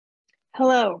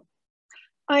Hello,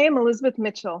 I am Elizabeth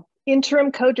Mitchell,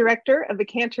 Interim Co-Director of the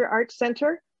Cantor Arts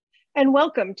Center, and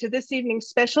welcome to this evening's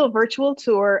special virtual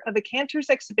tour of the Cantor's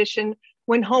exhibition,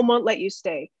 When Home Won't Let You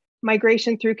Stay,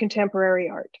 Migration Through Contemporary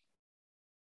Art.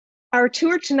 Our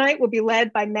tour tonight will be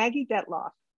led by Maggie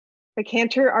Dethloff, the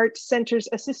Cantor Arts Center's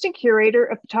Assistant Curator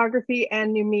of Photography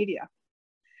and New Media.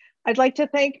 I'd like to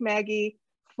thank Maggie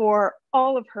for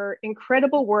all of her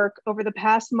incredible work over the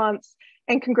past months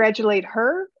and congratulate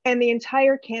her and the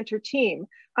entire Cantor team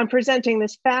on presenting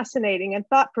this fascinating and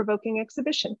thought-provoking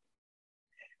exhibition.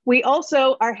 We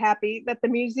also are happy that the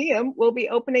museum will be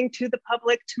opening to the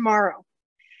public tomorrow,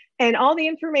 and all the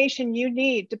information you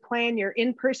need to plan your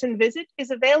in-person visit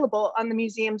is available on the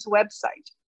museum's website.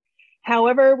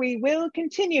 However, we will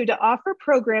continue to offer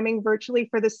programming virtually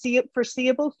for the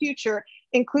foreseeable future,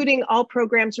 including all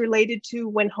programs related to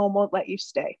When Home Won't Let You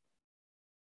Stay.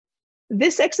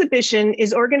 This exhibition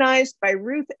is organized by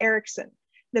Ruth Erickson,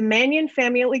 the Mannion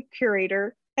Family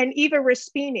Curator, and Eva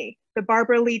Raspini, the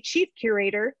Barbara Lee Chief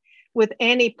Curator, with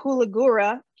Annie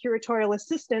Pulagura, Curatorial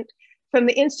Assistant, from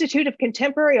the Institute of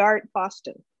Contemporary Art,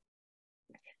 Boston.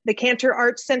 The Cantor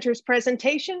Arts Center's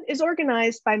presentation is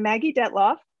organized by Maggie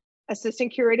Dethloff,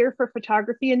 Assistant Curator for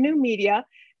Photography and New Media,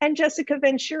 and Jessica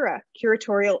Ventura,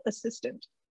 Curatorial Assistant.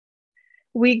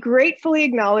 We gratefully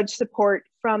acknowledge support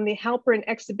from the Halperin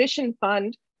Exhibition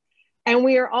Fund, and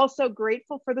we are also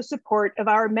grateful for the support of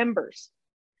our members.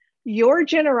 Your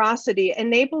generosity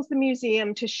enables the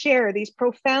museum to share these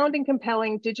profound and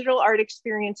compelling digital art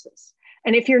experiences.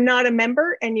 And if you're not a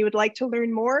member and you would like to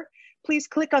learn more, please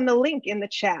click on the link in the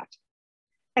chat.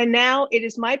 And now it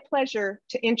is my pleasure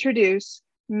to introduce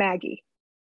Maggie.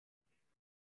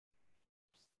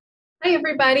 Hi,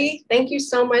 everybody. Thank you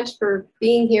so much for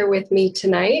being here with me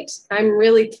tonight. I'm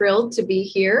really thrilled to be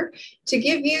here to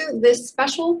give you this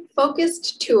special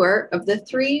focused tour of the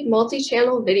 3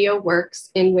 multi-channel video works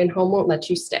in When Home Won't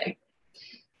Let You Stay.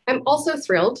 I'm also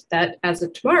thrilled that as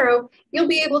of tomorrow, you'll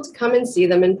be able to come and see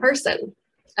them in person.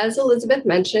 As Elizabeth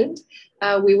mentioned,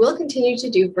 we will continue to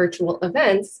do virtual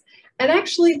events. And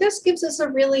actually, this gives us a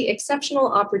really exceptional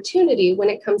opportunity when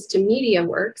it comes to media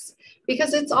works,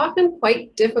 because it's often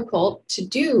quite difficult to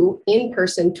do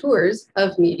in-person tours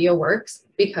of media works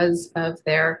because of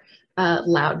their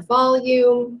loud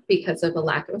volume, because of a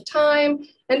lack of time,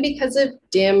 and because of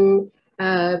dim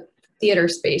theater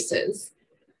spaces.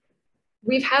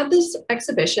 We've had this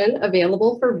exhibition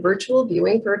available for virtual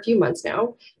viewing for a few months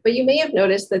now, but you may have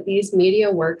noticed that these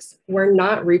media works were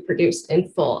not reproduced in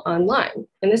full online,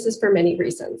 and this is for many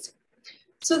reasons.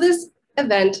 So this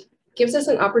event gives us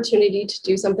an opportunity to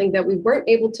do something that we weren't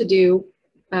able to do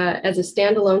as a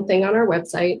standalone thing on our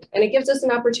website, and it gives us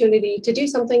an opportunity to do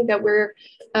something that we're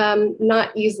not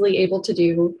easily able to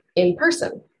do in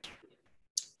person.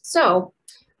 So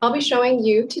I'll be showing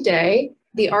you today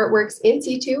the artworks in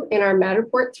situ in our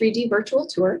Matterport 3D virtual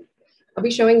tour. I'll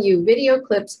be showing you video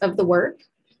clips of the work,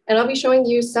 and I'll be showing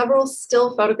you several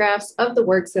still photographs of the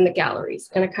works in the galleries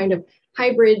in a kind of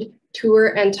hybrid tour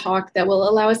and talk that will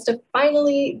allow us to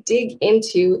finally dig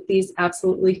into these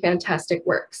absolutely fantastic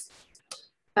works.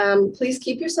 Please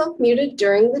keep yourself muted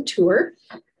during the tour.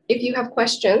 If you have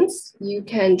questions, you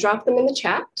can drop them in the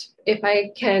chat. If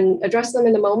I can address them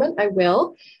in the moment, I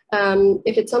will.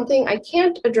 If it's something I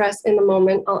can't address in the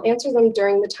moment, I'll answer them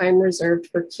during the time reserved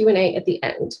for Q&A at the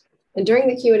end. And during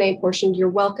the Q&A portion, you're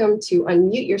welcome to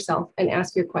unmute yourself and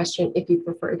ask your question if you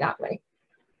prefer that way.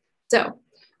 So,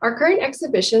 our current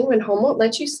exhibition, When Home Won't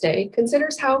Let You Stay,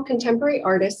 considers how contemporary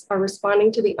artists are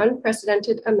responding to the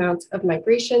unprecedented amounts of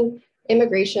migration,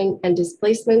 immigration, and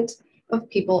displacement of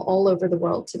people all over the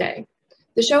world today.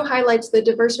 The show highlights the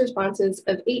diverse responses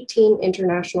of 18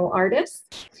 international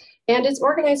artists, and it's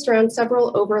organized around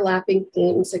several overlapping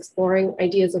themes exploring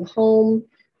ideas of home,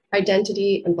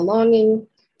 identity and belonging,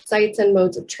 sites and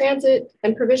modes of transit,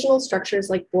 and provisional structures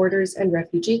like borders and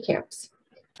refugee camps.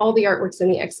 All the artworks in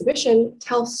the exhibition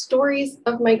tell stories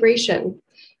of migration,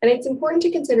 and it's important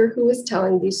to consider who is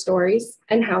telling these stories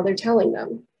and how they're telling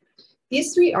them.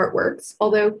 These 3 artworks,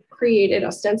 although created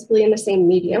ostensibly in the same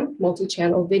medium,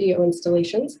 multi-channel video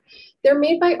installations, they're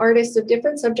made by artists of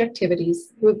different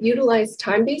subjectivities who have utilized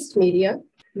time-based media,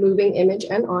 moving image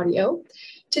and audio,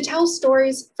 to tell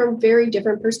stories from very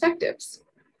different perspectives.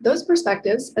 Those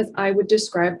perspectives, as I would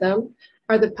describe them,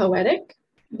 are the poetic,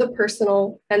 the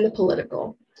personal, and the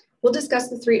political. We'll discuss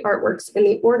the 3 artworks in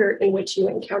the order in which you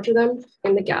encounter them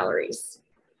in the galleries.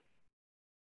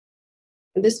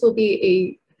 And this will be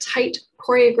a tight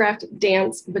choreographed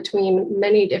dance between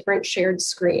many different shared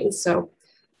screens, so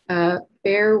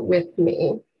bear with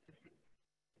me.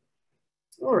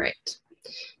 All right.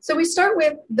 So So we start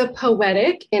with the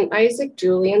poetic in Isaac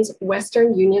Julien's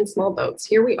Western Union Small Boats.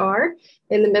 Here we are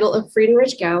in the middle of Freedom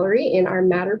Ridge Gallery in our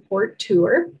Matterport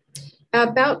tour,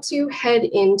 about to head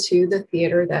into the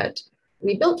theater that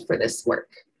we built for this work.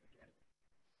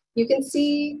 You can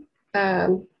see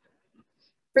for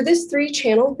this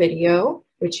 3-channel video,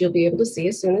 which you'll be able to see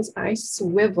as soon as I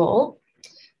swivel,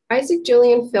 Isaac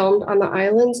Julien filmed on the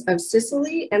islands of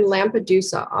Sicily and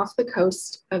Lampedusa off the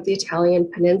coast of the Italian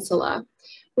peninsula,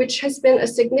 which has been a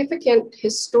significant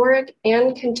historic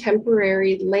and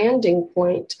contemporary landing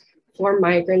point for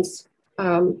migrants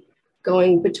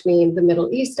going between the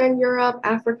Middle East and Europe,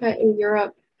 Africa and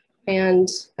Europe, and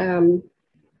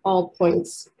all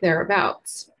points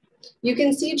thereabouts. You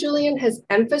can see Julien has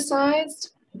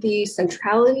emphasized the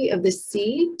centrality of the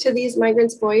sea to these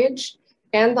migrants' voyage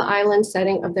and the island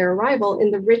setting of their arrival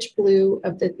in the rich blue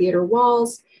of the theater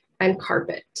walls and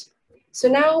carpet. So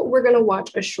now we're going to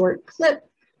watch a short clip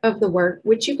of the work,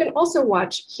 which you can also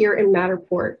watch here in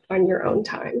Matterport on your own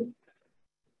time.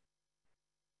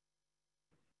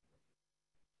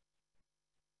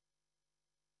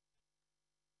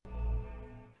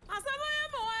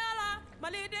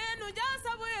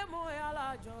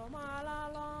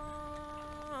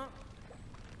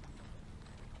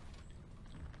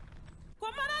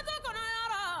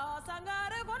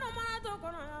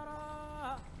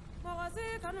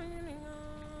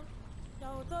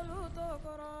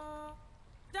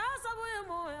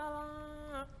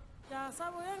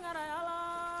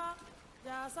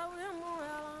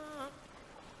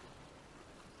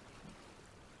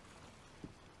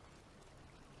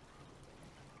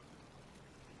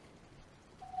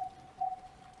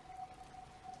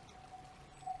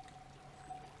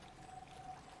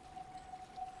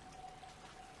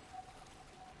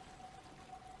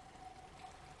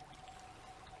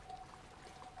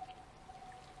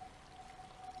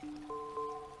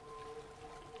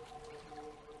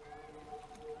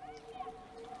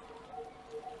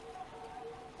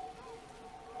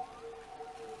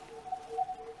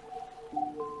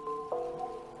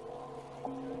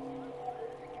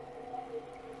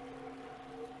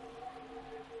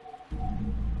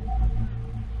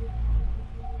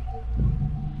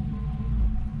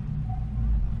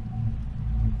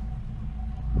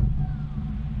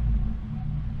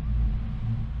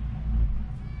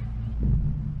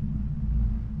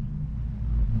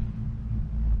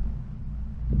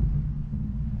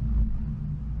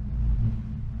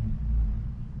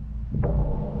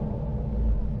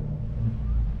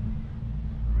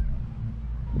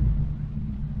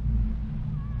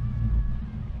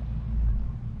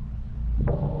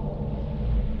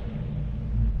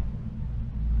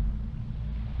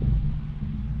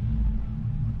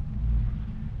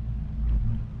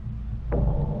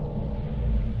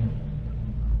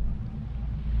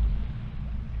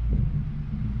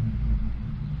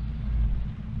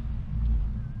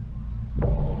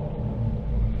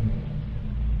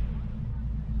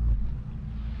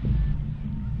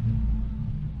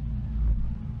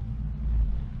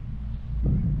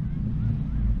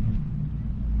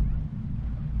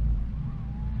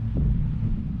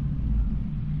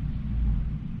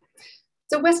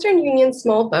 So Western Union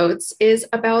Small Boats is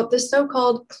about the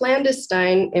so-called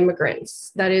clandestine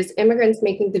immigrants, that is, immigrants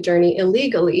making the journey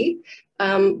illegally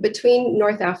between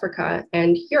North Africa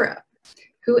and Europe,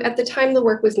 who at the time the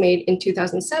work was made in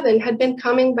 2007 had been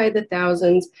coming by the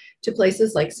thousands to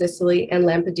places like Sicily and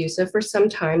Lampedusa for some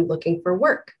time looking for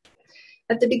work.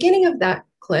 At the beginning of that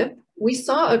clip, we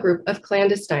saw a group of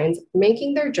clandestines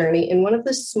making their journey in one of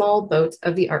the small boats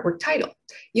of the artwork title,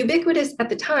 ubiquitous at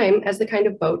the time as the kind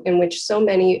of boat in which so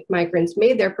many migrants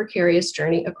made their precarious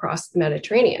journey across the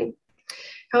Mediterranean.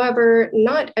 However,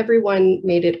 not everyone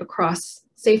made it across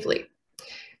safely.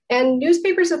 And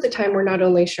newspapers at the time were not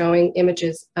only showing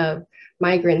images of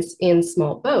migrants in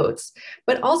small boats,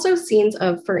 but also scenes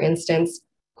of, for instance,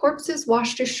 corpses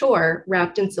washed ashore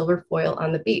wrapped in silver foil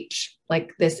on the beach,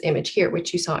 like this image here,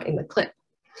 which you saw in the clip.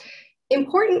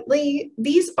 Importantly,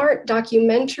 these aren't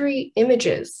documentary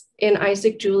images in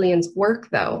Isaac Julien's work,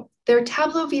 though. They're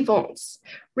tableaux vivants,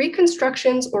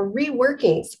 reconstructions or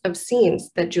reworkings of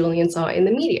scenes that Julien saw in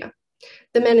the media.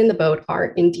 The men in the boat are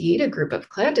indeed a group of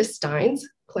clandestines,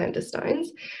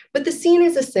 but the scene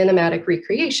is a cinematic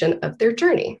recreation of their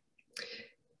journey.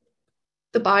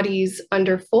 The bodies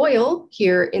under foil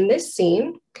here in this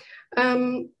scene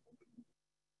are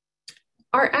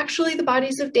actually the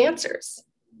bodies of dancers.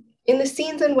 In the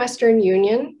scenes in Western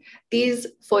Union, these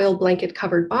foil blanket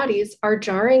covered bodies are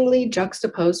jarringly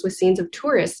juxtaposed with scenes of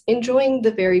tourists enjoying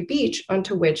the very beach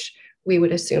onto which we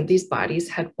would assume these bodies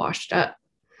had washed up.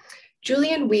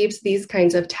 Julien weaves these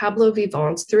kinds of tableaux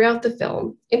vivants throughout the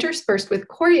film, interspersed with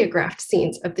choreographed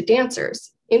scenes of the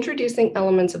dancers, introducing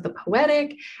elements of the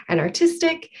poetic and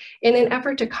artistic in an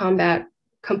effort to combat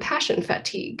compassion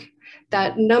fatigue,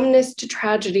 that numbness to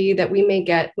tragedy that we may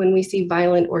get when we see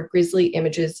violent or grisly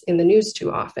images in the news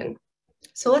too often.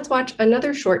 So let's watch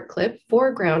another short clip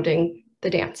foregrounding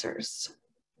the dancers.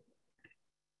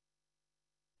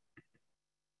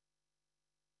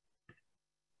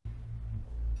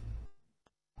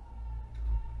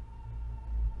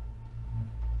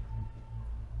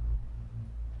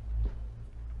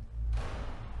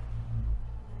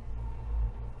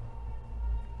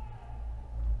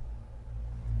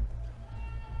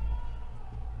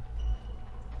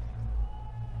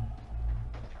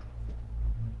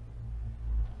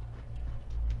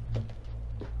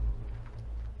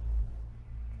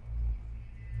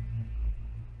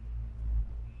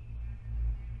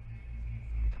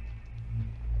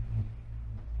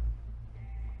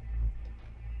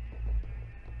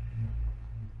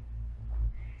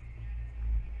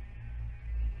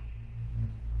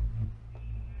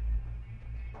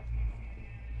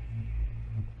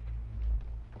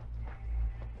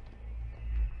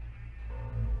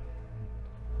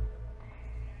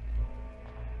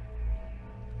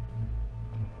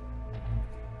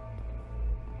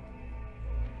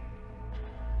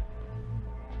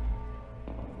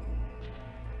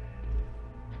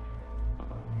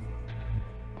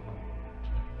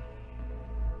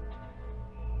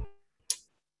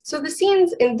 So the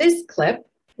scenes in this clip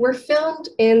were filmed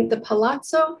in the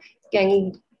Palazzo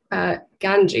Gangi,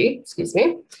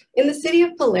 in the city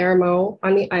of Palermo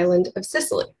on the island of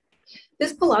Sicily.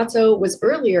 This palazzo was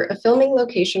earlier a filming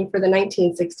location for the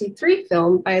 1963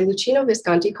 film by Luchino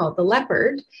Visconti called The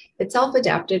Leopard, itself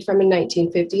adapted from a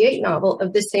 1958 novel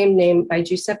of the same name by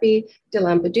Giuseppe de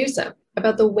Lampedusa,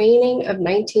 about the waning of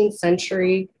 19th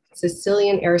century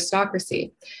Sicilian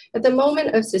aristocracy at the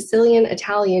moment of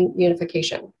Sicilian-Italian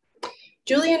unification.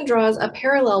 Julien draws a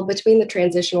parallel between the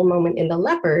transitional moment in The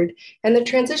Leopard and the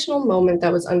transitional moment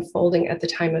that was unfolding at the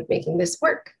time of making this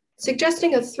work,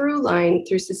 suggesting a through line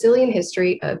through Sicilian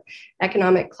history of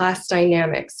economic class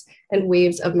dynamics and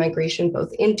waves of migration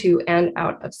both into and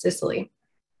out of Sicily.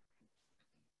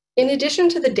 In addition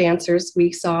to the dancers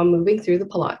we saw moving through the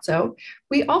palazzo,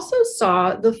 we also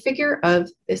saw the figure of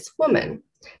this woman.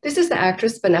 This is the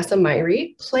actress Vanessa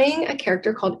Mairi playing a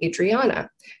character called Adriana,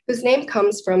 whose name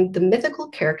comes from the mythical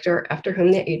character after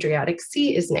whom the Adriatic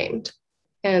Sea is named.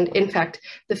 And in fact,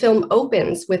 the film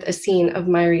opens with a scene of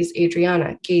Mairi's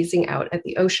Adriana gazing out at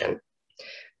the ocean.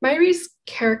 Mairi's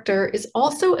character is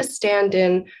also a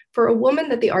stand-in for a woman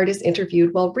that the artist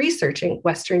interviewed while researching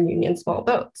Western Union small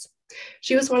boats.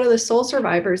 She was one of the sole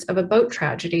survivors of a boat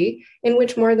tragedy in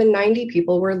which more than 90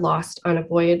 people were lost on a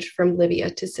voyage from Libya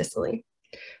to Sicily.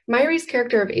 Mairi's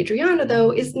character of Adriana,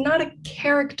 though, is not a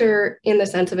character in the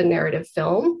sense of a narrative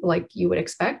film, like you would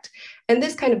expect, and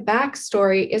this kind of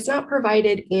backstory is not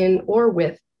provided in or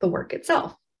with the work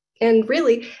itself. And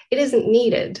really, it isn't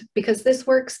needed because this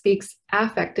work speaks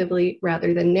affectively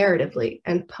rather than narratively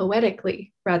and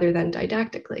poetically rather than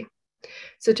didactically.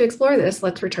 So to explore this,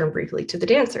 let's return briefly to the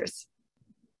dancers,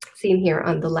 seen here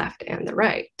on the left and the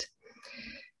right.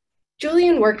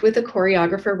 Julien worked with the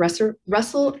choreographer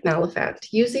Russell Malafant,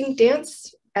 using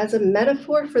dance as a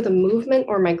metaphor for the movement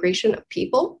or migration of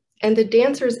people, and the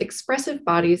dancers' expressive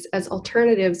bodies as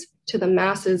alternatives to the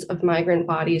masses of migrant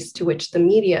bodies to which the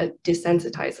media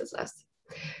desensitizes us.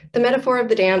 The metaphor of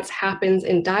the dance happens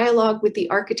in dialogue with the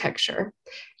architecture,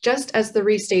 just as the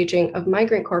restaging of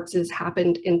migrant corpses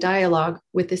happened in dialogue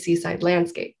with the seaside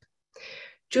landscape.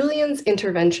 Julien's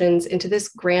interventions into this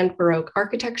grand Baroque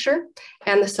architecture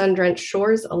and the sun-drenched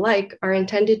shores alike are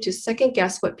intended to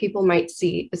second-guess what people might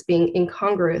see as being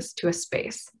incongruous to a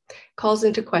space, calls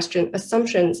into question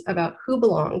assumptions about who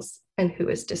belongs and who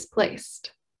is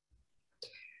displaced.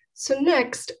 So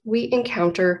next, we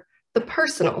encounter the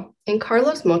personal in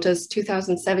Carlos Motta's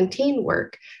 2017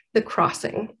 work, The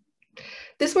Crossing.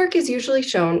 This work is usually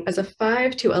shown as a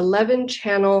 5 to 11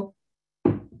 channel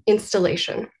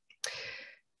installation,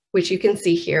 which you can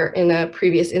see here in a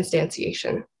previous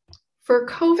instantiation. For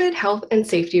COVID health and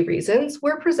safety reasons,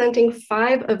 we're presenting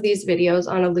 5 of these videos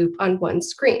on a loop on one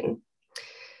screen.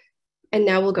 And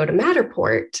now we'll go to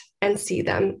Matterport and see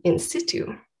them in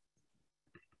situ.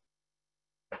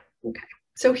 Okay,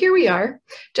 so here we are,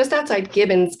 just outside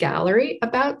Gibbons Gallery,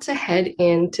 about to head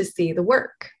in to see the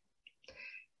work.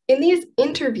 In these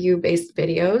interview-based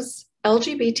videos,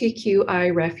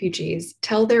 LGBTQI refugees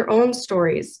tell their own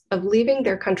stories of leaving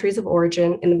their countries of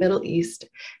origin in the Middle East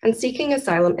and seeking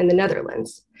asylum in the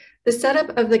Netherlands, The setup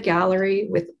of the gallery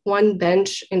with one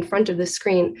bench in front of the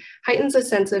screen heightens a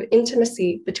sense of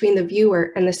intimacy between the viewer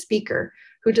and the speaker,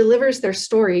 who delivers their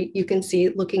story, you can see,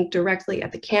 looking directly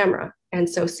at the camera, and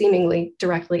so seemingly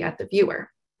directly at the viewer.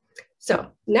 So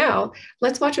now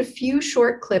let's watch a few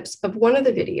short clips of one of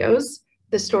the videos,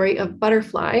 the story of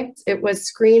Butterfly. It was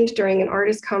screened during an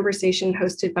artist conversation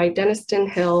hosted by Denniston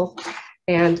Hill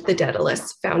and the Daedalus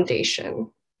Foundation.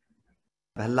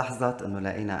 بهاللحظات انه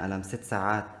لقينا قلم 6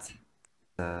 ساعات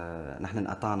نحن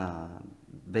انقطعنا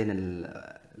بين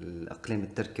الاقليم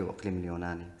التركي واقليم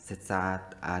اليوناني. 6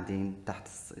 ساعات قاعدين تحت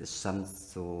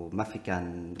الشمس وما في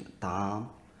كان طعام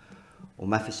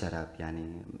وما في شراب،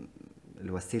 يعني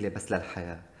الوسيله بس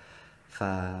للحياه. ف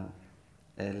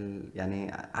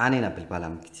يعني عانينا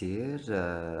بالبلم كتير.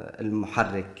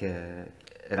 المحرك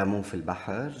رموه في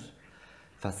البحر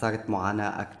فصارت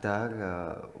معاناة أكتر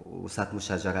وصارت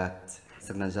مشاجرات،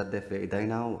 صرنا نجدف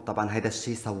بإيدينا. وطبعا هيدا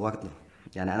الشيء صورته،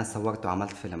 يعني أنا صورته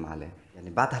وعملت فيلم عليه. يعني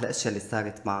بعد هالأشياء اللي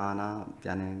صارت معنا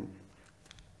يعني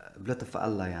بلطف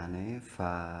الله يعني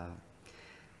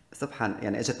سبحان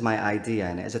يعني اجت ماي ايديا،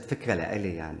 يعني اجت فكرة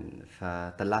لإلي يعني.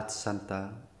 فطلعت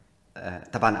الشنطة،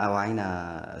 طبعا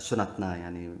قواعينا شنطنا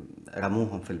يعني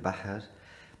رموهم في البحر،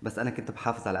 بس انا كنت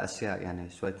بحافظ على اشياء يعني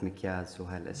شويه مكياج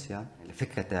وهالاشياء.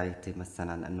 الفكره تاعتي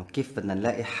مثلا انه كيف بدنا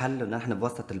نلاقي حل انه نحن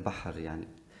بوسط البحر يعني،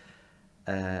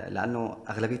 لانه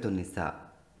اغلبيته النساء،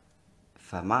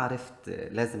 فما عرفت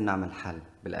لازم نعمل حل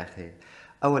بالاخير.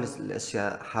 اول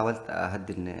الاشياء حاولت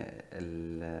اهدي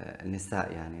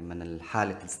النساء يعني من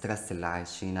حاله الستريس اللي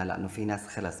عايشينها، لانه في ناس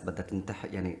خلص بدها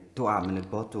تنتحر يعني توقع من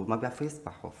البوت وما بيعرفوا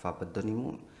يسبحوا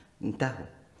فبدهم ينتهوا.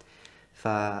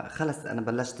 فخلص انا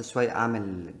بلشت شوي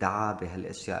اعمل دعاء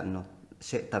بهالاشياء انه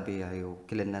شيء طبيعي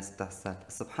وكل الناس بتحصل.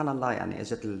 سبحان الله يعني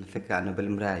اجت الفكره انه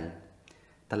بالمرايه،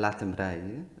 طلعت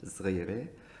مرايه صغيره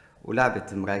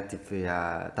ولعبت مرايتي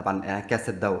فيها. طبعا انعكاس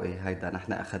الضوئي هيدا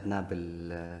نحن اخذناه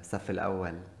بالصف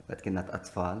الاول وقت كنا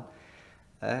اطفال،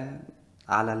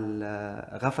 على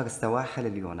غفر السواحل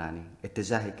اليوناني.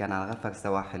 اتجاهي كان على غفر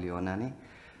السواحل اليوناني.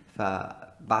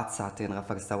 فبعد ساعتين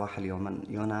غفر السواحل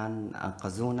يونان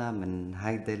انقذونا من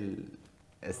هيدي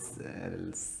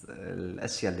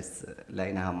الاشياء اللي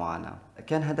لقيناها معنا.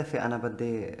 كان هدفي انا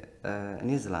بدي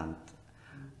نيوزيلاند،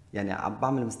 يعني عم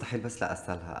بعمل المستحيل بس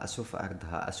لأسألها، أشوف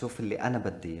أرضها، أشوف اللي أنا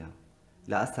بدي إياه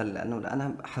لأسأل، لأنه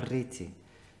أنا حريتي.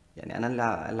 يعني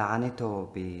أنا اللي عانيته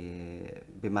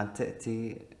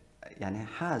بمنطقتي يعني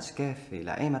حاج كافي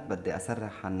لأيمت بدي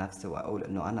أسرح عن نفسي وأقول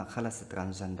إنه أنا خلص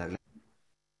ترانسجندر.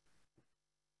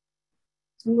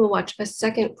 We'll watch a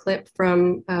second clip from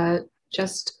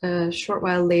just a short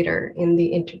while later in the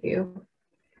interview.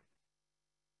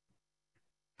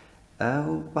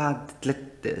 وبعد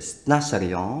 12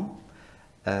 يوم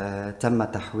تم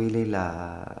تحويلي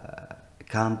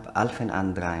لكامب ألفن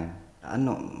أندراين.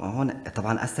 لأنه هون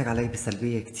طبعا أثر علي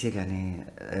بسلبية كتير، يعني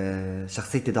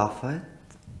شخصيتي ضعفت.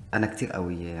 أنا كتير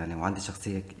قوية يعني وعندي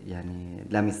شخصية يعني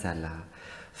لا مثال لها.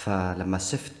 فلما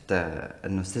شفت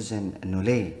إنه سجن، إنه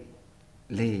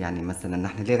ليه يعني مثلا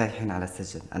نحن ليه رايحين على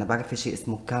السجن؟ أنا بعرف في شيء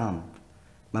اسمه كامب،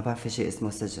 ما بعرف في شيء اسمه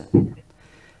سجن.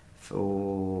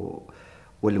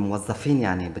 والموظفين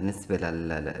يعني بالنسبة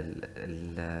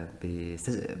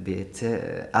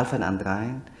بألفن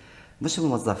أندراين مش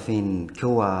موظفين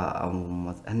كوا أو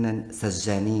هن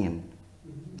سجانين،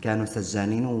 كانوا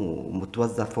سجانين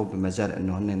ومتوظفوا بمجال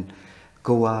إنه هن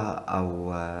كوا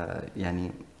أو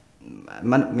يعني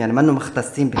منهم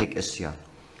مختصين بهيك أشياء.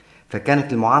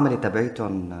 فكانت المعاملة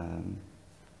تبعيتهم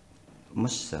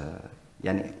مش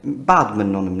يعني بعض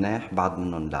منهم منيح بعض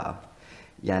منهم لا،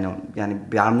 يعني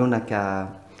بيعاملونا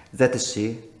كذات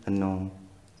الشيء انه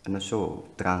شو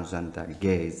ترانسجندر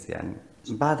جايز. يعني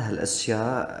بعد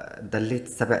هالاشياء ضليت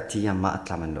 7 ايام ما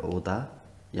اطلع من الاوضه،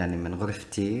 يعني من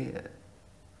غرفتي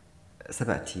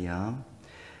 7 ايام.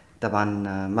 طبعا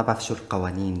ما بعرف شو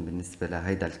القوانين بالنسبه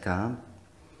لهيدا الكامب.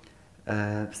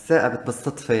 بس ثاقبت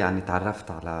بالصدفه يعني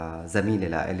تعرفت على زميلي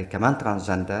لإلي كمان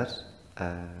ترانسجندر.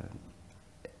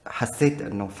 حسيت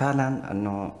انه فعلا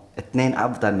انه 2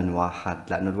 افضل من 1،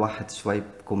 لانه الواحد شوي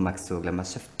بكون مكسور. لما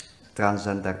شفت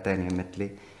ترانسجندر تاني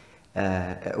مثلي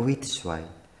قويت شوي.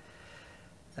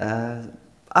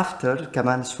 افتر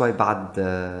كمان شوي بعد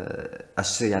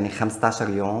يعني 15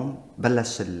 يوم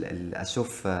بلش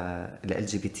اشوف ال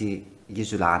LGBT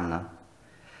يجوا لعنا،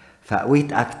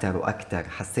 فقويت اكثر واكثر.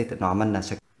 حسيت انه عملنا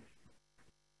شكل.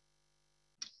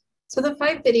 So the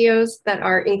 5 videos that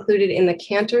are included in the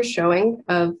Cantor showing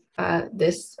of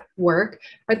this work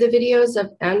are the videos of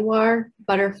Anwar,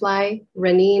 Butterfly,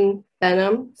 Ranin,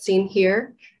 Benham, seen here,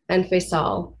 and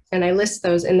Faisal. And I list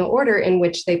those in the order in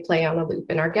which they play on a loop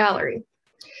in our gallery.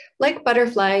 Like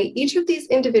Butterfly, each of these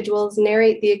individuals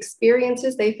narrate the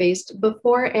experiences they faced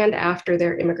before and after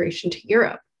their immigration to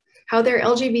Europe, how their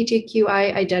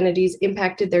LGBTQI identities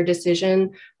impacted their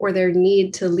decision or their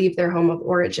need to leave their home of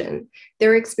origin,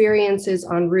 their experiences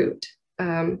en route,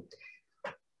 and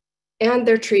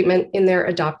their treatment in their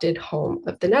adopted home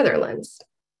of the Netherlands.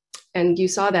 And you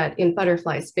saw that in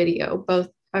Butterfly's video, both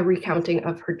a recounting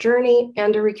of her journey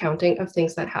and a recounting of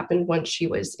things that happened once she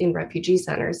was in refugee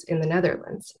centers in the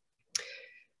Netherlands.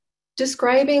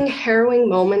 Describing harrowing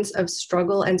moments of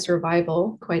struggle and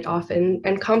survival quite often,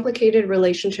 and complicated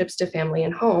relationships to family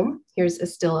and home. Here's a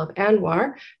still of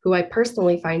Anwar, who I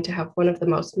personally find to have one of the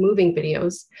most moving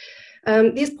videos.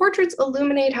 These portraits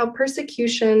illuminate how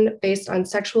persecution based on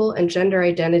sexual and gender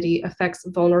identity affects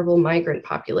vulnerable migrant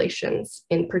populations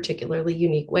in particularly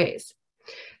unique ways.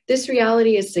 This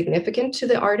reality is significant to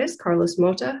the artist, Carlos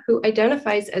Motta, who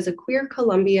identifies as a queer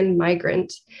Colombian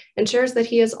migrant and shares that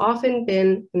he has often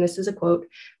been, and this is a quote,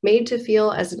 made to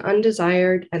feel as an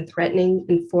undesired and threatening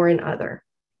and foreign other.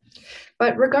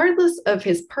 But regardless of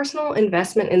his personal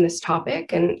investment in this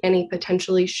topic and any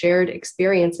potentially shared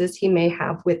experiences he may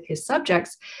have with his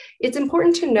subjects, it's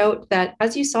important to note that,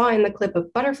 as you saw in the clip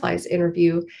of Butterfly's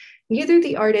interview, neither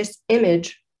the artist's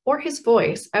image or his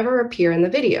voice ever appear in the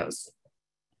videos.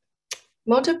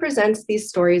 Motta presents these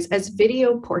stories as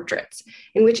video portraits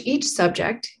in which each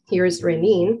subject, here is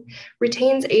Renine,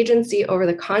 retains agency over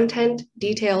the content,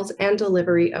 details, and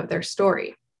delivery of their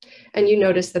story. And you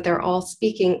notice that they're all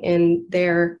speaking in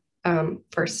their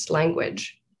first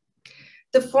language.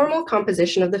 The formal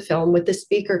composition of the film, with the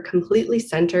speaker completely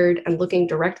centered and looking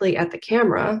directly at the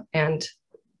camera and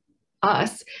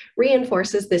us,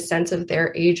 reinforces this sense of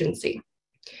their agency.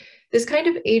 This kind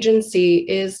of agency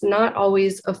is not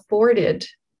always afforded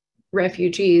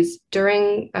refugees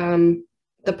during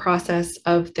the process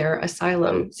of their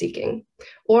asylum seeking,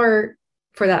 or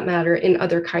for that matter, in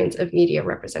other kinds of media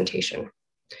representation.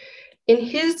 In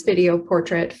his video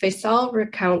portrait, Faisal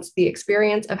recounts the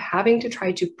experience of having to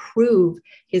try to prove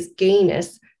his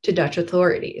gayness to Dutch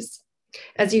authorities.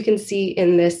 As you can see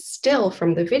in this still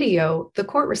from the video, the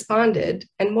court responded,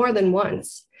 and more than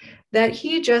once, that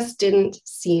he just didn't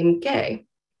seem gay.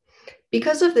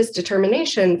 Because of this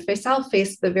determination, Faisal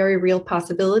faced the very real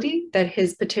possibility that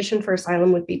his petition for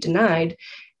asylum would be denied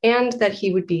and that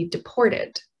he would be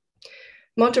deported.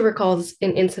 Motta recalls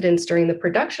an incident during the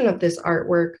production of this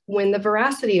artwork when the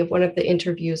veracity of one of the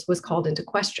interviews was called into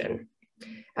question.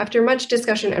 After much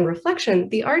discussion and reflection,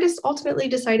 the artist ultimately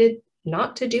decided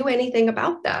not to do anything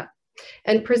about that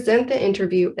and present the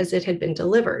interview as it had been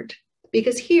delivered.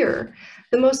 Because here,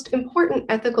 the most important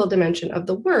ethical dimension of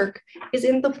the work is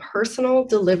in the personal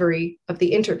delivery of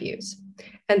the interviews,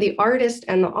 and the artist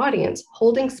and the audience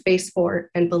holding space for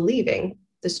and believing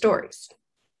the stories.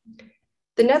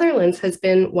 The Netherlands has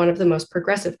been one of the most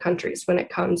progressive countries when it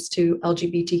comes to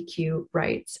LGBTQ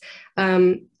rights,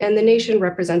 and the nation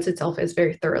represents itself as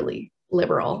very thoroughly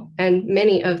liberal, and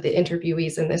many of the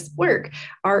interviewees in this work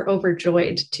are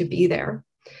overjoyed to be there.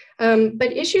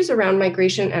 But issues around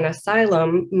migration and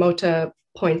asylum, Motta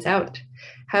points out,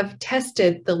 have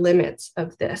tested the limits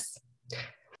of this.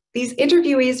 These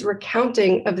interviewees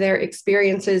recounting of their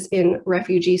experiences in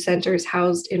refugee centers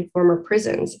housed in former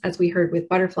prisons, as we heard with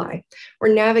Butterfly, or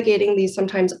navigating these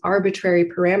sometimes arbitrary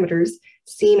parameters,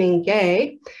 seeming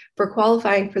gay, for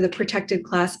qualifying for the protected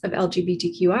class of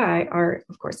LGBTQI are,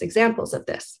 of course, examples of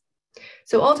this.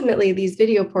 So ultimately, these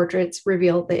video portraits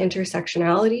reveal the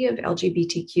intersectionality of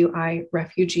LGBTQI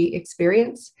refugee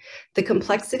experience, the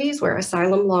complexities where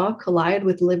asylum law collide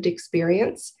with lived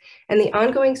experience, and the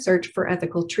ongoing search for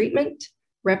ethical treatment,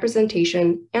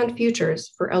 representation, and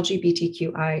futures for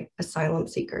LGBTQI asylum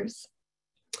seekers.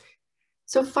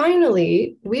 So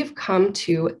finally, we've come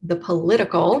to the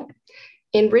political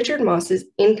in Richard Mosse's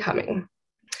Incoming.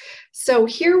 So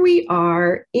here we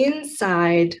are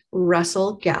inside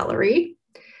Russell Gallery.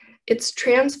 It's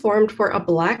transformed for a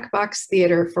black box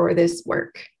theater for this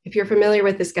work. If you're familiar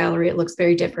with this gallery, it looks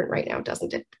very different right now,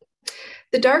 doesn't it?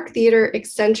 The dark theater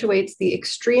accentuates the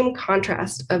extreme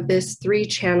contrast of this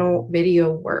 3-channel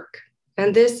video work.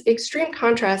 And this extreme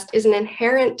contrast is an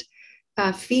inherent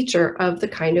feature of the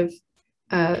kind of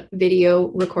video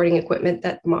recording equipment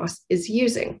that Mosse is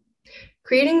using.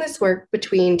 Creating this work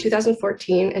between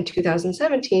 2014 and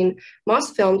 2017, Mosse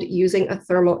filmed using a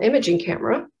thermal imaging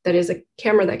camera, that is a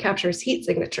camera that captures heat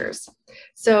signatures.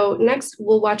 So next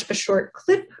we'll watch a short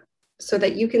clip so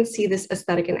that you can see this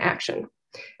aesthetic in action.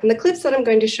 And the clips that I'm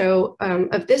going to show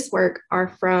of this work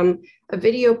are from a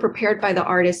video prepared by the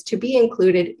artist to be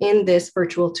included in this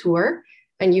virtual tour.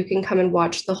 and you can come and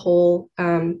watch the whole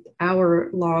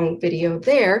hour-long video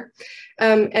there.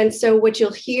 And so what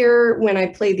you'll hear when I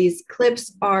play these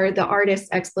clips are the artist's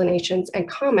explanations and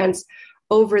comments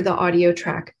over the audio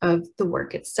track of the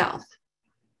work itself.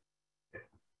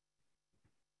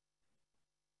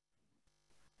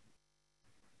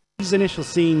 These initial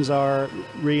scenes are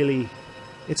really,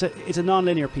 it's a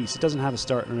non-linear piece. It doesn't have a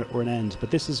start or an end,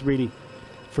 but this is really,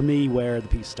 for me, where the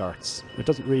piece starts. It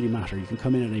doesn't really matter. You can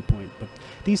come in at any point. But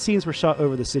these scenes were shot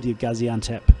over the city of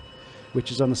Gaziantep,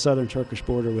 which is on the southern Turkish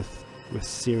border with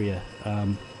Syria.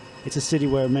 It's a city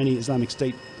where many Islamic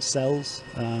State cells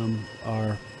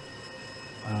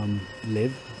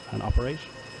live and operate.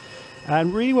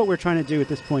 And really what we're trying to do at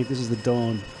this point, this is the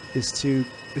dawn, is to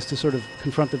sort of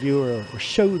confront the viewer or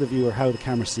show the viewer how the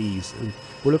camera sees. And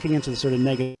we're looking into the sort of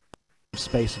negative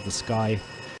space of the sky.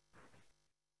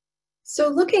 So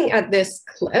looking at this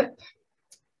clip,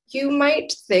 you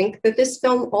might think that this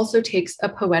film also takes a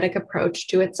poetic approach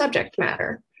to its subject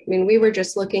matter. I mean, we were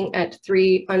just looking at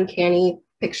 3 uncanny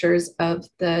pictures of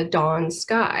the dawn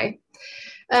sky.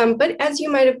 But as you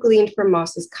might have gleaned from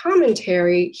Mosse's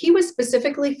commentary, he was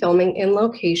specifically filming in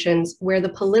locations where the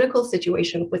political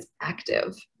situation was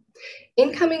active.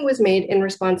 Incoming was made in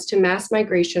response to mass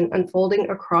migration unfolding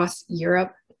across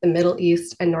Europe, the Middle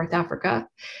East, and North Africa,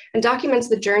 and documents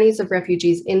the journeys of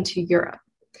refugees into Europe.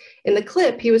 In the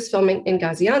clip, he was filming in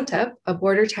Gaziantep, a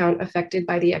border town affected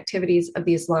by the activities of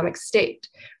the Islamic State,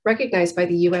 recognized by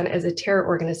the UN as a terror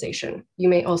organization. You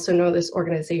may also know this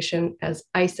organization as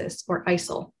ISIS or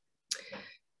ISIL.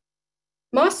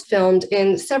 Mosse filmed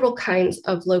in several kinds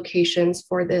of locations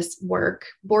for this work: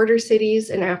 border cities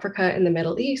in Africa and the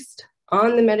Middle East,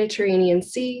 on the Mediterranean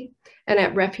Sea, and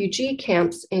at refugee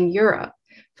camps in Europe,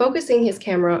 focusing his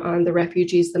camera on the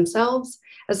refugees themselves,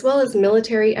 as well as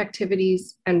military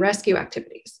activities and rescue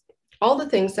activities, all the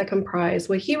things that comprise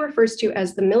what he refers to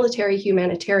as the military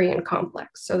humanitarian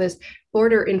complex. So this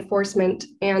border enforcement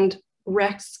and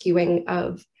rescuing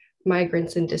of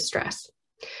migrants in distress.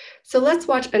 So let's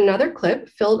watch another clip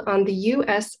filmed on the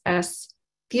USS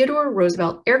Theodore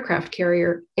Roosevelt aircraft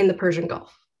carrier in the Persian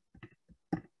Gulf.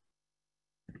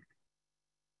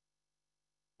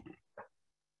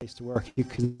 To work, you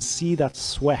can see that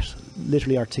sweat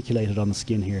literally articulated on the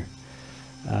skin here.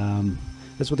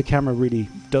 That's what the camera really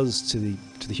does to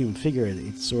the human figure.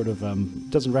 It sort of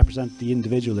doesn't represent the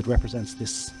individual. It represents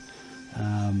this,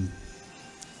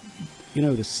 you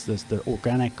know, the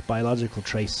organic biological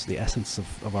trace, the essence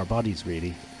of our bodies.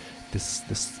 Really, this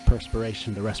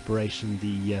perspiration, the respiration,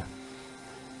 the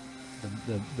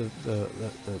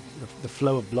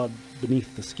flow of blood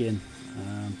beneath the skin.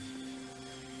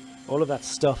 All of that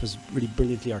stuff is really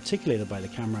brilliantly articulated by the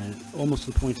camera, almost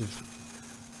to the point of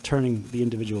turning the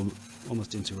individual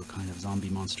almost into a kind of zombie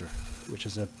monster, which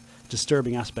is a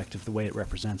disturbing aspect of the way it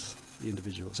represents the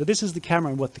individual. So this is the camera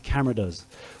and what the camera does.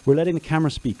 We're letting the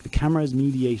camera speak. The camera is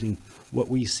mediating what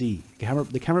we see.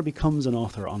 The camera becomes an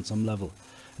author on some level.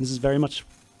 And this is very much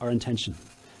our intention,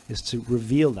 is to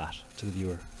reveal that to the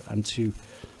viewer and to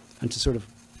sort of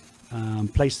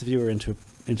place the viewer into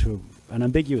an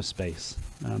ambiguous space.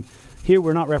 Here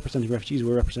we're not representing refugees,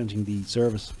 we're representing the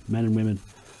service men and women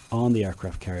on the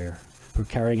aircraft carrier who are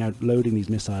carrying out, loading these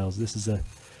missiles. This is a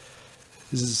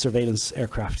surveillance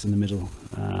aircraft in the middle,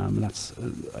 and that's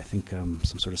I think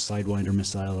some sort of Sidewinder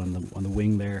missile on the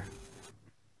wing there.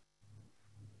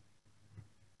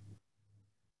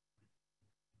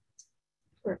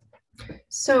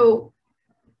 So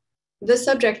the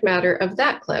subject matter of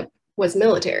that clip was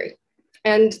military.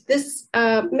 And this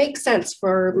makes sense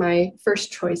for my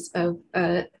first choice of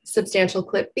a substantial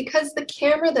clip, because the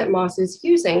camera that Mosse is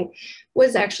using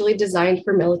was actually designed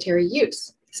for military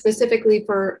use, specifically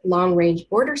for long-range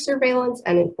border surveillance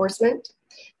and enforcement,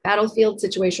 battlefield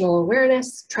situational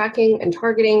awareness, tracking and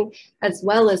targeting, as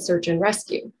well as search and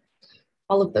rescue.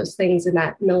 All of those things in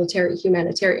that military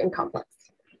humanitarian complex.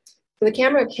 So the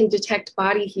camera can detect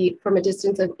body heat from a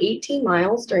distance of 18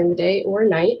 miles during the day or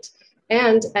night.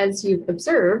 And as you've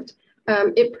observed,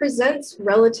 it presents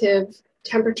relative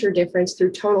temperature difference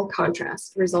through tonal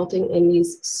contrast, resulting in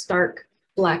these stark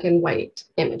black and white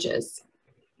images.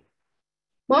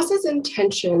 Mosse's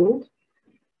intention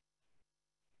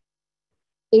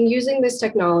in using this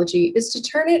technology is to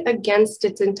turn it against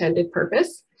its intended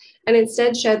purpose and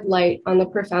instead shed light on the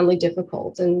profoundly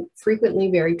difficult and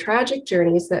frequently very tragic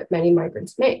journeys that many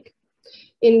migrants make.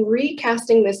 In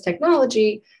recasting this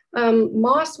technology,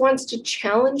 Mosse wants to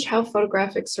challenge how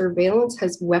photographic surveillance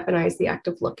has weaponized the act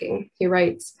of looking. He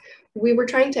writes, "We were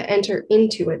trying to enter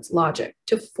into its logic,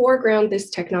 to foreground this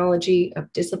technology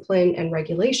of discipline and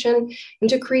regulation, and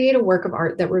to create a work of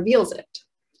art that reveals it.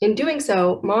 In doing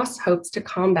so, Mosse hopes to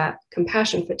combat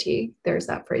compassion fatigue, there's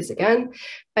that phrase again,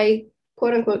 by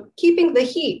quote unquote, keeping the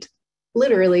heat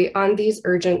literally on these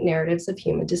urgent narratives of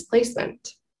human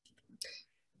displacement.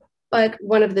 But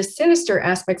one of the sinister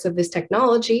aspects of this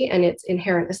technology and its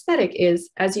inherent aesthetic is,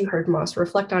 as you heard Mosse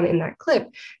reflect on in that clip,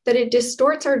 that it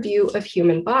distorts our view of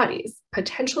human bodies,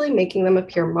 potentially making them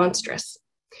appear monstrous.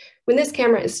 When this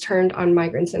camera is turned on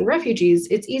migrants and refugees,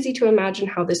 it's easy to imagine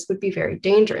how this would be very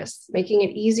dangerous, making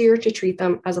it easier to treat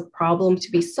them as a problem to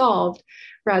be solved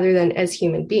rather than as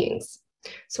human beings.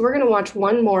 So we're going to watch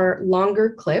one more longer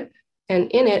clip, and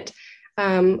in it,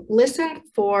 listen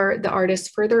for the artist's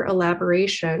further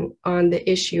elaboration on the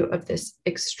issue of this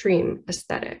extreme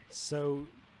aesthetic. So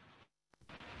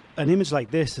an image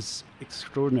like this is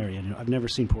extraordinary, and I've never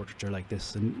seen portraiture like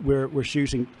this. And we're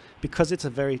shooting, because it's a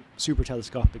very super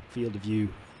telescopic field of view,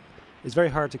 it's very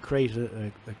hard to create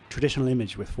a traditional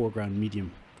image with foreground,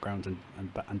 medium ground,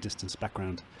 and distance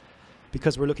background,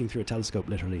 because we're looking through a telescope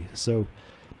literally. So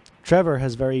Trevor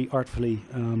has very artfully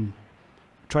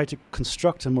tried to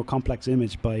construct a more complex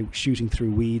image by shooting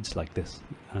through weeds like this,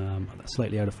 a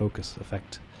slightly out of focus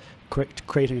effect,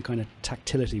 creating a kind of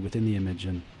tactility within the image.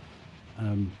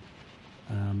 And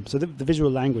so the visual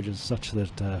language is such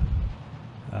that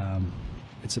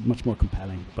it's much more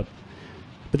compelling. But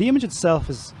the image itself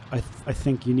is, I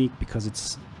think, unique because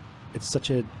it's such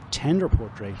a tender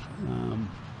portrait,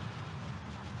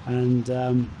 and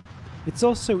it's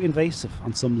also invasive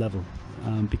on some level.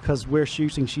 Because we're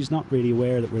shooting, she's not really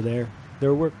aware that we're there.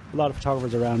 There were a lot of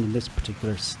photographers around in this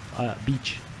particular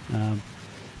beach,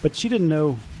 but she didn't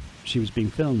know she was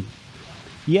being filmed.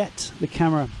 Yet the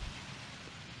camera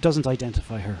doesn't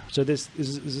identify her. So this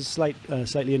is a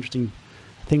slightly interesting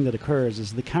thing that occurs,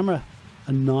 is the camera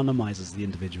anonymizes the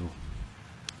individual.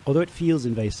 Although it feels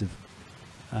invasive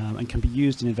and can be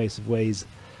used in invasive ways,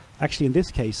 actually in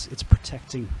this case it's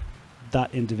protecting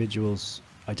that individual's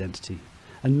identity.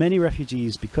 And many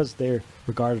refugees, because they're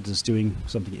regarded as doing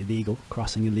something illegal,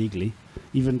 crossing illegally,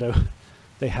 even though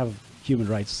they have human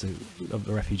rights of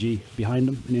a refugee behind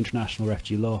them in international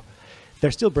refugee law, they're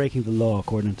still breaking the law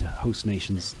according to host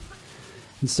nations.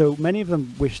 And so many of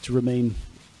them wish to remain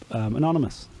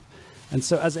anonymous. And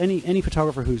so as any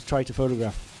photographer who's tried to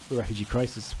photograph the refugee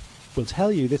crisis will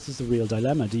tell you, this is the real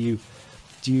dilemma. Do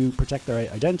you protect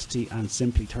their identity and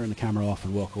simply turn the camera off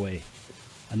and walk away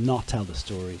and not tell the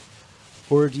story?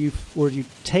 Or do you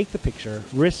take the picture,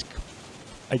 risk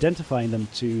identifying them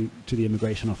to the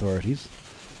immigration authorities,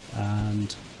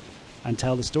 and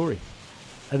tell the story?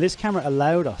 And this camera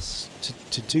allowed us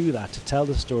to do that, to tell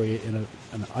the story in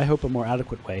I hope a more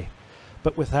adequate way,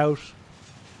 but without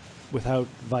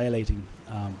violating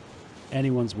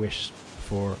anyone's wish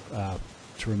for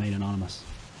to remain anonymous,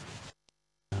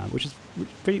 which is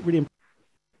really important.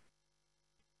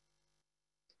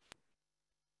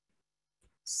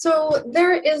 So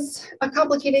there is a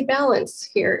complicated balance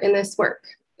here in this work,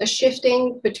 a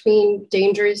shifting between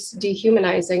dangerous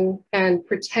dehumanizing and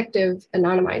protective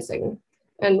anonymizing.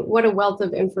 And what a wealth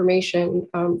of information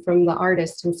from the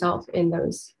artist himself in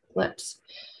those clips.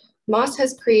 Mosse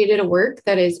has created a work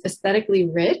that is aesthetically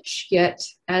rich, yet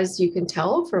as you can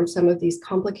tell from some of these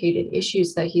complicated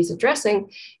issues that he's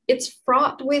addressing, it's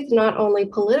fraught with not only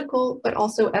political, but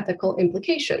also ethical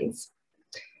implications.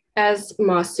 As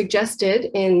Mosse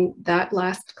suggested in that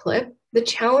last clip, the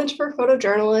challenge for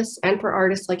photojournalists and for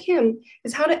artists like him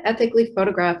is how to ethically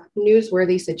photograph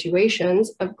newsworthy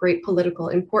situations of great political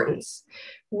importance.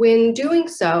 When doing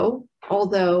so,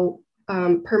 although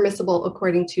permissible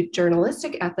according to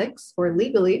journalistic ethics or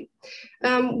legally,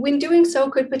 when doing so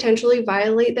could potentially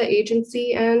violate the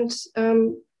agency and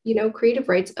creative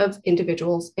rights of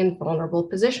individuals in vulnerable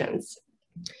positions.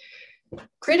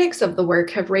 Critics of the work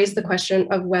have raised the question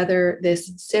of whether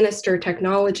this sinister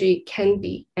technology can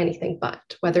be anything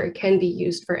but, whether it can be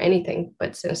used for anything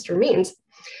but sinister means.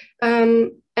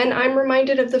 And I'm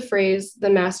reminded of the phrase, "the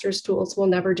master's tools will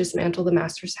never dismantle the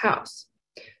master's house."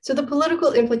 So the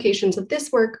political implications of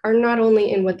this work are not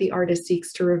only in what the artist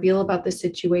seeks to reveal about the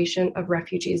situation of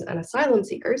refugees and asylum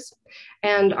seekers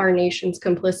and our nation's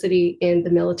complicity in the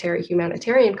military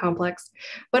humanitarian complex,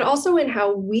 but also in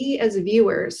how we as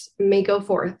viewers may go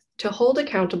forth to hold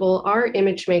accountable our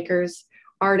image makers,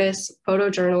 artists,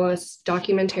 photojournalists,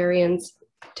 documentarians,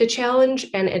 to challenge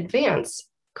and advance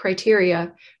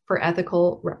criteria for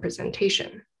ethical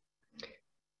representation.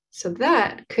 So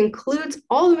that concludes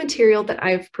all the material that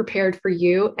I've prepared for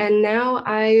you. And now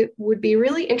I would be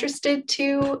really interested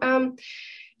to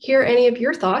hear any of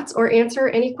your thoughts or answer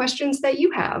any questions that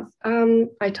you have.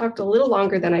 I talked a little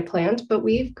longer than I planned, but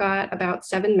we've got about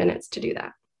 7 minutes to do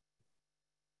that.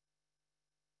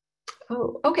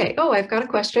 Oh, okay. Oh, I've got a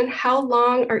question. How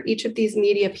long are each of these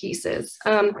media pieces?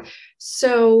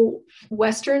 So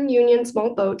Western Union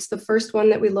Small Boats, the first one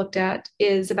that we looked at,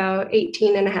 is about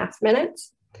 18.5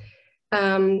 minutes.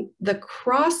 The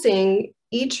Crossing,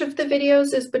 each of the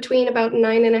videos is between about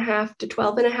 9.5 to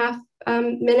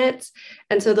 12.5 minutes.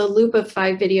 And so the loop of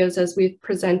 5 videos as we've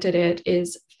presented it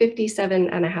is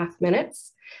 57.5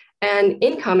 minutes. And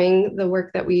Incoming, the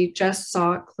work that we just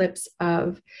saw clips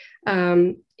of,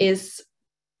 is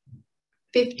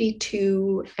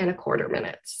 52.25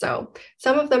 minutes. So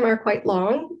some of them are quite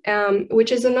long,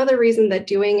 which is another reason that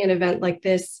doing an event like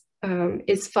this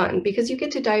is fun, because you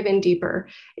get to dive in deeper.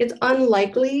 It's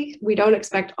unlikely, we don't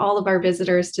expect all of our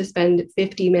visitors to spend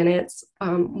 50 minutes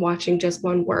watching just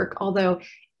one work, although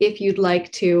if you'd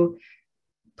like to,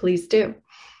 please do.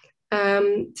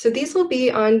 So these will be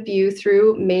on view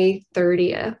through May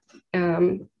 30th.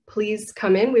 Please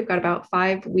come in. We've got about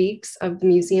 5 weeks of the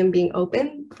museum being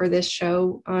open for this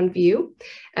show on view.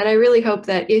 And I really hope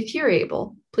that if you're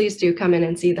able, please do come in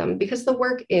and see them, because the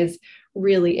work is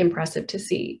really impressive to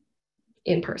see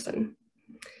in person.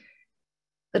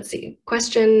 Let's see,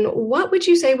 question, what would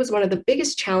you say was one of the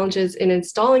biggest challenges in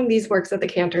installing these works at the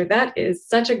Cantor? That is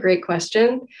such a great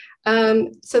question.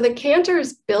 So the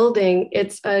Cantor's building,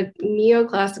 it's a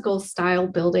neoclassical style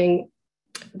building,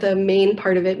 the main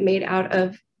part of it made out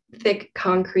of thick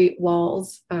concrete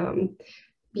walls,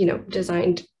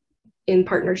 designed in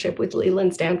partnership with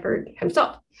Leland Stanford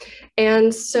himself.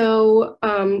 And so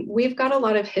we've got a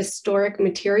lot of historic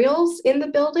materials in the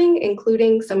building,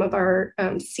 including some of our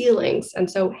ceilings. And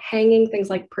so hanging things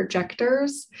like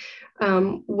projectors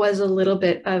was a little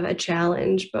bit of a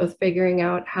challenge, both figuring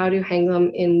out how to hang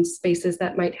them in spaces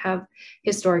that might have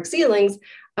historic ceilings,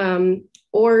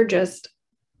 or just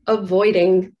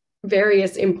avoiding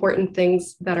various important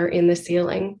things that are in the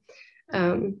ceiling.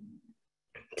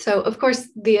 So of course,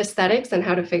 the aesthetics and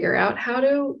how to figure out how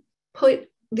to put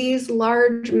these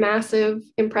large, massive,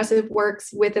 impressive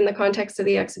works within the context of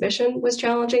the exhibition was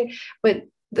challenging, but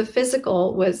the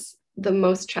physical was the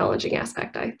most challenging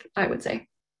aspect, I would say.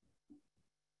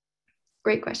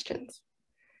 Great questions.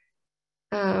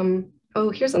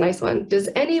 Oh, here's a nice one. Does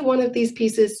any one of these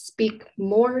pieces speak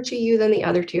more to you than the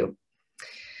other two?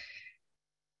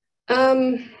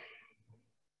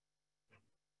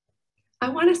 I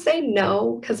want to say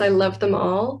no, because I love them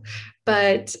all,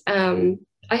 but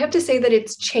I have to say that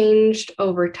it's changed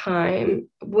over time.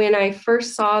 When I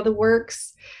first saw the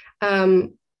works,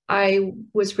 I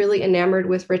was really enamored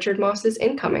with Richard Mosse's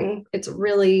Incoming. It's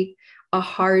really a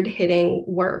hard-hitting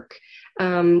work.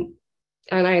 And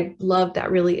I love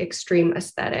that really extreme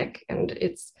aesthetic. And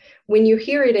it's, when you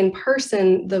hear it in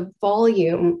person, the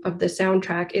volume of the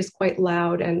soundtrack is quite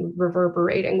loud and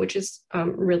reverberating, which is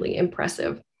really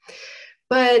impressive.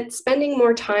 But spending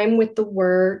more time with the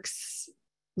works,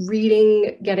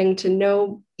 reading, getting to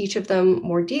know each of them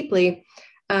more deeply,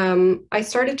 I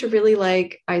started to really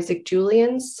like Isaac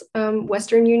Julien's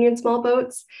Western Union Small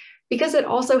Boats, because it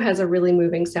also has a really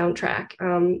moving soundtrack.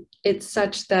 It's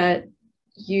such that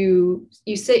you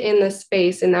sit in the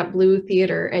space in that blue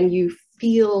theater and you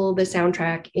feel the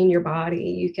soundtrack in your body.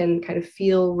 You can kind of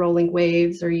feel rolling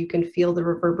waves, or you can feel the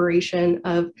reverberation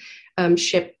of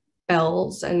ship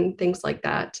bells and things like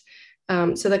that.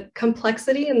 So the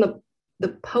complexity and the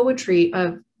poetry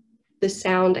of the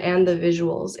sound and the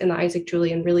visuals in the Isaac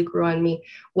Julien really grew on me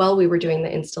while we were doing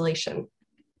the installation.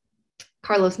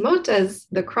 Carlos Motta's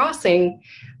The Crossing,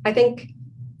 I think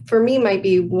for me might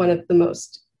be one of the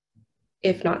most,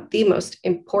 if not the most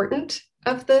important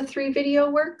of the 3 video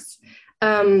works,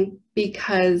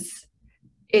 because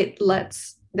it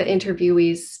lets the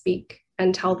interviewees speak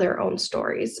and tell their own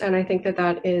stories. And I think that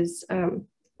that is,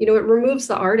 it removes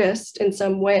the artist in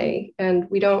some way, and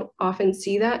we don't often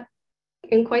see that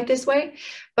in quite this way,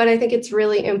 but I think it's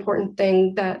really important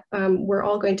thing that we're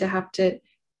all going to have to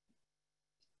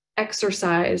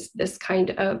exercise this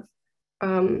kind of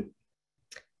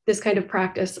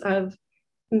practice of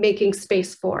making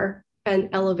space for and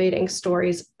elevating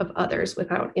stories of others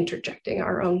without interjecting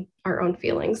our own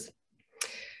feelings.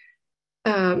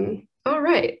 All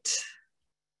right.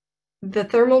 The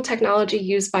thermal technology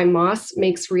used by Mosse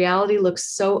makes reality look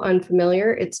so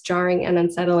unfamiliar. It's jarring and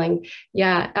unsettling.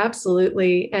 Yeah,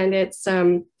 absolutely. And it's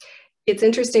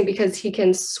interesting because he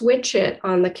can switch it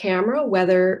on the camera,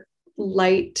 whether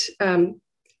light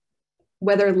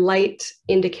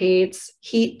indicates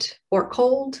heat or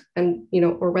cold, and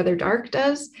or whether dark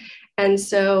does. And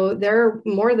so there are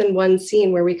more than one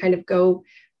scene where we kind of go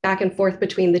back and forth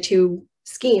between the 2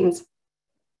 schemes.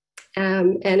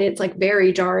 And it's like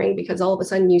very jarring, because all of a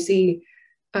sudden you see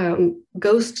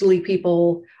ghostly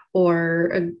people,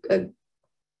 or a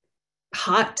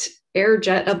hot air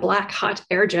jet, a black hot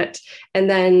air jet. And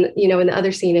then, you know, in the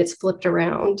other scene, it's flipped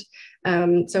around.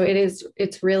 So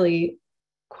it's really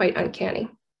quite uncanny.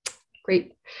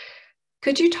 Great.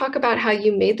 Could you talk about how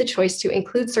you made the choice to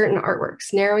include certain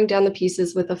artworks, narrowing down the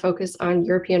pieces with a focus on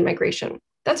European migration?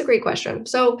 That's a great question.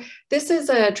 So this is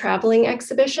a traveling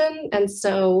exhibition. And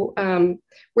so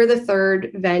we're the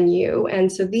third venue.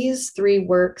 And so these 3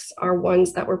 works are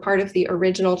ones that were part of the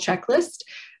original checklist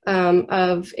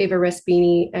of Ava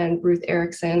Respini and Ruth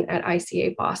Erickson at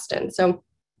ICA Boston. So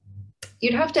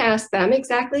you'd have to ask them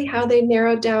exactly how they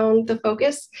narrowed down the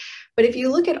focus. But if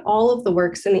you look at all of the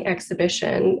works in the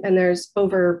exhibition, and there's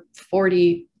over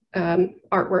 40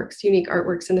 artworks, unique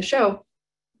artworks in the show,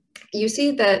 you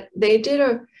see that they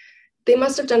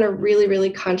must have done a really, really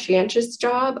conscientious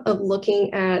job of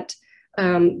looking at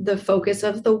the focus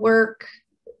of the work,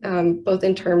 both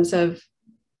in terms of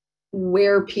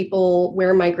where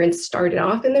migrants started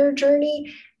off in their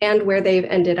journey and where they've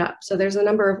ended up. So there's a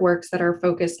number of works that are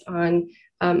focused on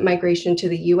migration to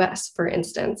the US, for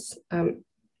instance,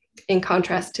 in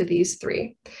contrast to these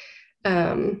 3.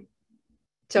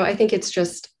 So I think it's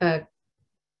just a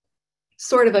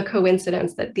sort of a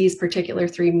coincidence that these particular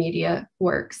 3 media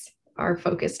works are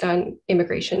focused on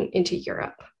immigration into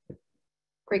Europe.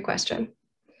 Great question.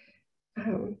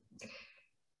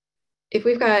 If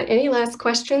we've got any last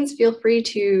questions, feel free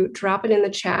to drop it in the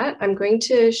chat. I'm going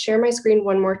to share my screen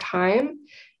one more time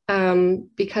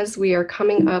because we are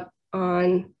coming up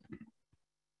on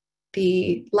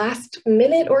the last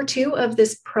minute or 2 of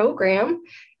this program.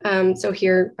 So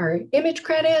here are image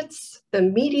credits, the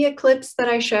media clips that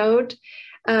I showed.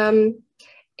 And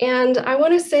I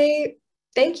want to say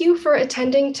thank you for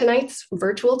attending tonight's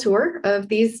virtual tour of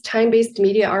these time-based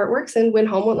media artworks in When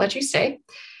Home Won't Let You Stay.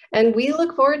 And we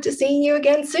look forward to seeing you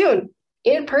again soon,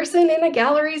 in person in the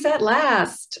galleries at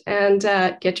last. And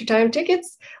get your time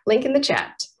tickets, link in the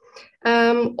chat.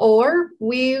 Or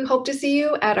we hope to see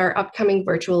you at our upcoming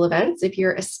virtual events. If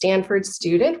you're a Stanford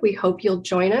student, we hope you'll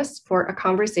join us for a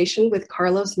conversation with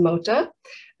Carlos Motta,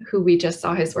 who we just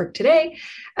saw his work today.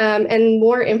 And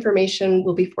more information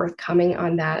will be forthcoming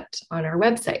on that on our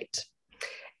website.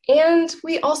 And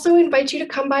we also invite you to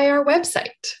come by our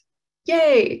website.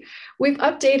 Yay! We've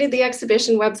updated the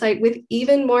exhibition website with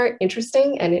even more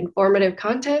interesting and informative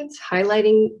content,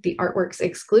 highlighting the artworks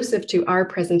exclusive to our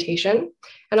presentation,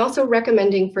 and also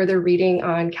recommending further reading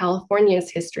on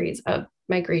California's histories of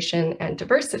migration and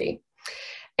diversity.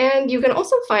 And you can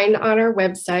also find on our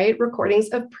website recordings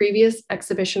of previous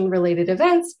exhibition-related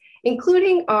events,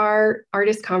 including our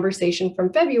artist conversation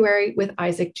from February with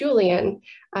Isaac Julien,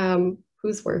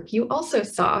 whose work you also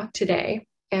saw today.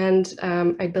 And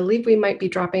I believe we might be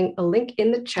dropping a link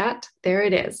in the chat. There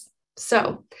it is.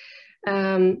 So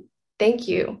thank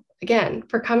you again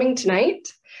for coming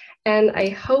tonight. And I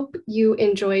hope you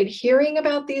enjoyed hearing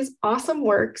about these awesome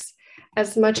works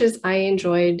as much as I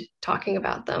enjoyed talking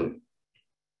about them.